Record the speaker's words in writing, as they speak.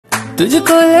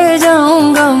तुझको ले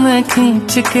जाऊंगा मैं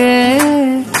खींच के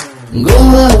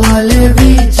गोवा वाले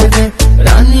बीच पे,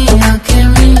 रानी आंखें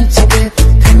मीच के,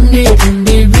 ठंडी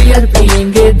ठंडी बियर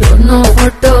पियेंगे दोनों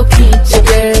फोटो खींच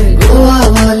के गोवा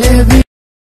वाले बीच।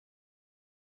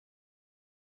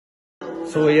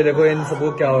 सो ये देखो इन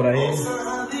सबको क्या हो रहा है।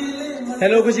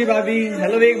 हेलो खुशी भाभी,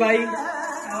 हेलो वेग भाई,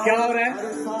 क्या हो रहा है?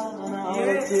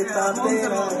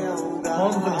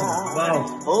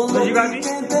 खुशी भाभी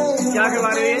क्या करवा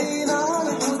रहे हो?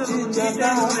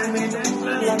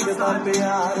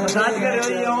 मसाज कर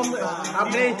रहे हो?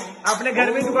 ये अपने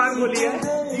घर में दुकान खोली है,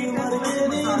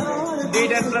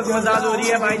 D10+ मसाज हो रही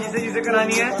है भाई, जिसे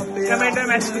करानी है कमेंट में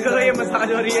मैसेज करो, ये मसाज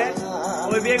हो रही है।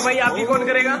 और वेग भाई आपकी कौन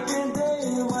करेगा?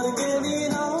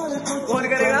 कौन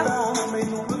करेगा?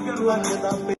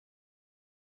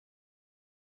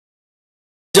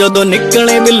 ਜਦੋਂ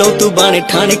ਨਿਕਲੇ ਬਿੱਲੋ ਤੂੰ ਬਣ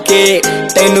ਠਣ ਕੇ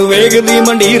ਤੈਨੂੰ ਵੇਖਦੀ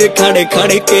ਮੰਡੀਰ ਖੜੇ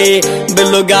ਖੜ ਕੇ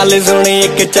ਬਿੱਲੋ ਗੱਲ ਸੁਣੇ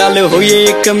ਇੱਕ ਚੱਲ ਹੋਈਏ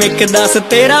ਇੱਕ ਮਿੱਕ ਦੱਸ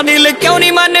ਤੇਰਾ ਦਿਲ ਕਿਉਂ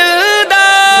ਨਹੀਂ ਮੰਨਦਾ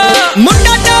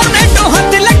ਮੁੰਡਾ ਟੋਰਨੇ ਤੋਂ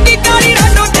ਹੱਥ ਲੱਗੀ ਕਾਲੀ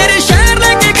ਰਾਡੋ ਤੇਰੇ ਸ਼ਹਿਰ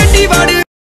ਲੈ ਕੇ ਗੱਡੀ ਵੜ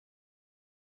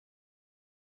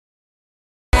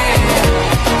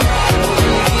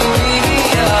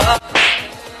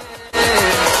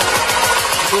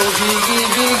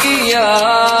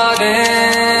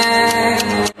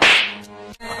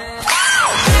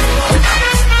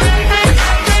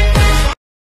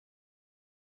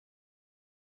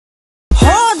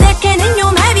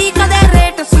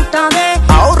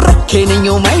रखे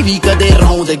नहीं मैं भी कदे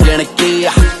रौंद गिण के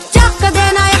चक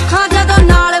देना अखां जदों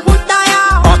नाल हुंदा आ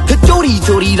अख चोरी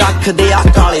चोरी रख दे आ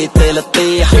काले तिल ते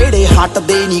हेड़े हट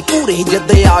दे नी कूड़े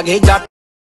जदे आ गए जट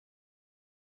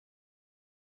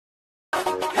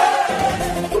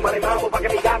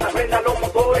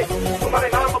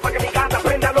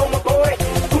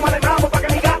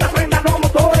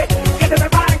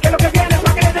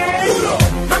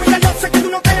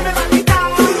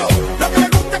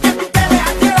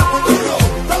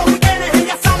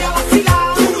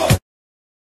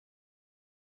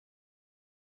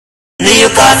नी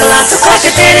कादला तो काट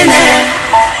तेरे ने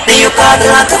नी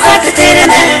कादला तो काट तेरे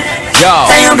ने yo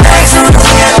tayo back so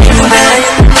you back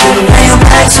tayo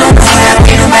back so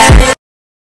you back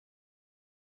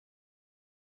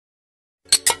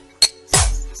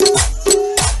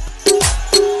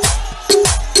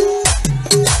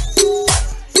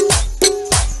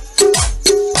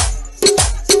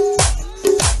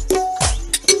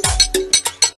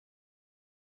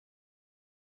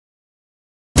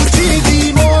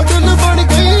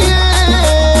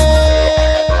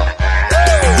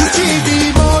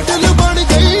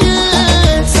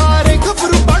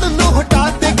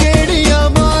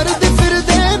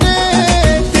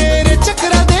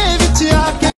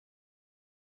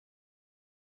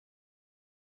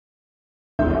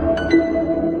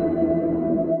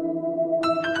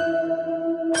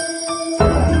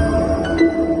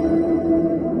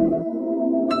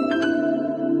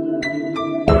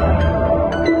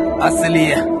असली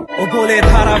है वो बोले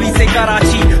धारावी से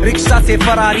कराची रिक्शा से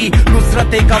फरारी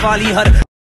नुसरत कवाली हर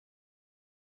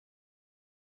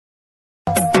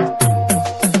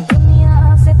दुनिया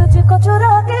से तुझको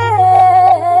चुरा के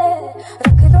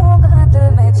रख दूंगा दिल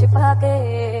में छिपा के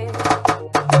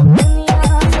दुनिया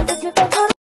से तुझको चुरा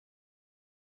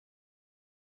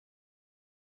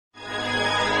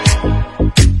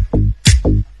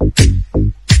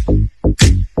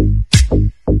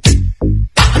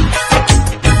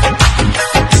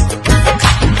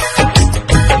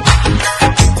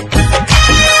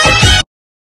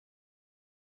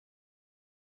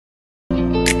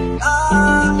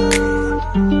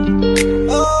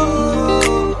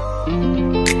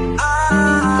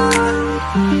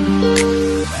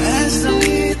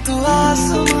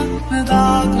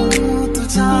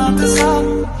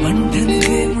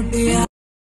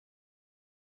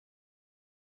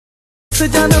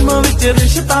जन्म विच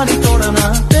रिश्ता नहीं तोड़ना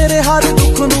तेरे हर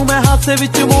दुख नू मैं हासे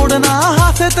विच मोड़ना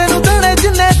हासे तेनू देने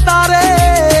जिन्ने तारे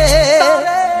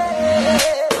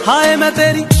हाय मैं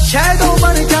तेरी शैडो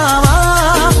बन जावा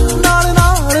नाल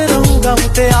नाल रहूंगा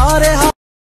मुटियारे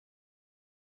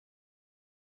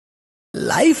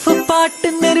लाइफ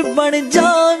पार्टनर बन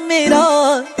जा मेरा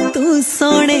तू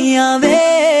सोने आवे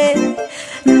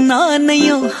ना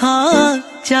नहीं हाँ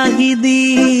चाहिदी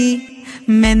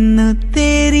मैनू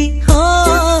तेरी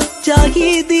हाँ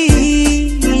चाहिदी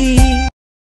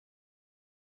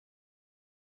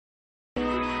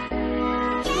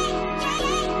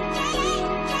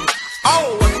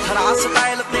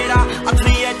स्टाइल तेरा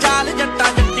अथरी है चाल जट्टा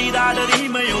जट्टी दा डरी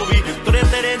मैं भी तुरे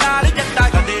तेरे नाल जट्टा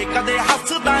कदे कदे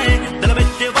हसदा है दिल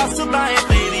विच वसदा है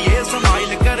तेरी ये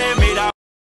स्माइल करे मेरा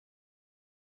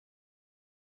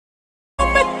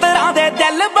मित्रा दे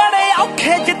दिल बड़े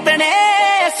औखे जितने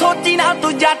सोची ना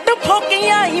तू जट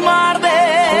फोकियां ही मार दे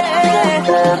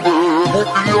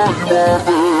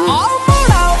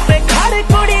मोड़ा उत्ते खड़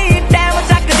कुड़ी टैम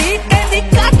चकदी कहंदी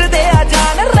कट दे आ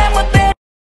जान रम ते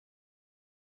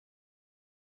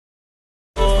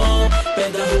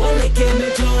पैदा हुआ लेके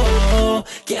मैं जो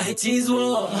क्या है चीज वो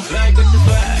swag with the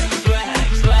swag swag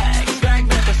swag swag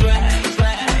with the swag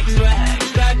swag swag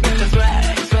swag with the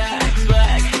swag swag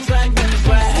swag swag with the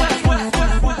swag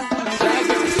swag with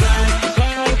the swag swag with the swag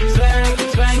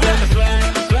swag swag with the swag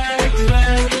swag swag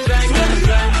swag with the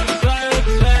swag swag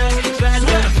swag swag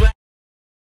with the swag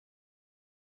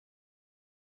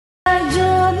जो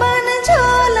मन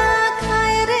झोला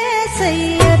खाए रे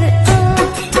Saiyar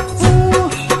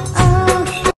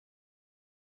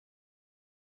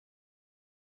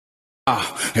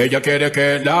Ella quiere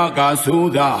que la hagan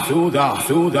suda, suda,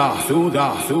 suda, suda,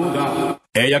 suda.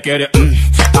 Ella quiere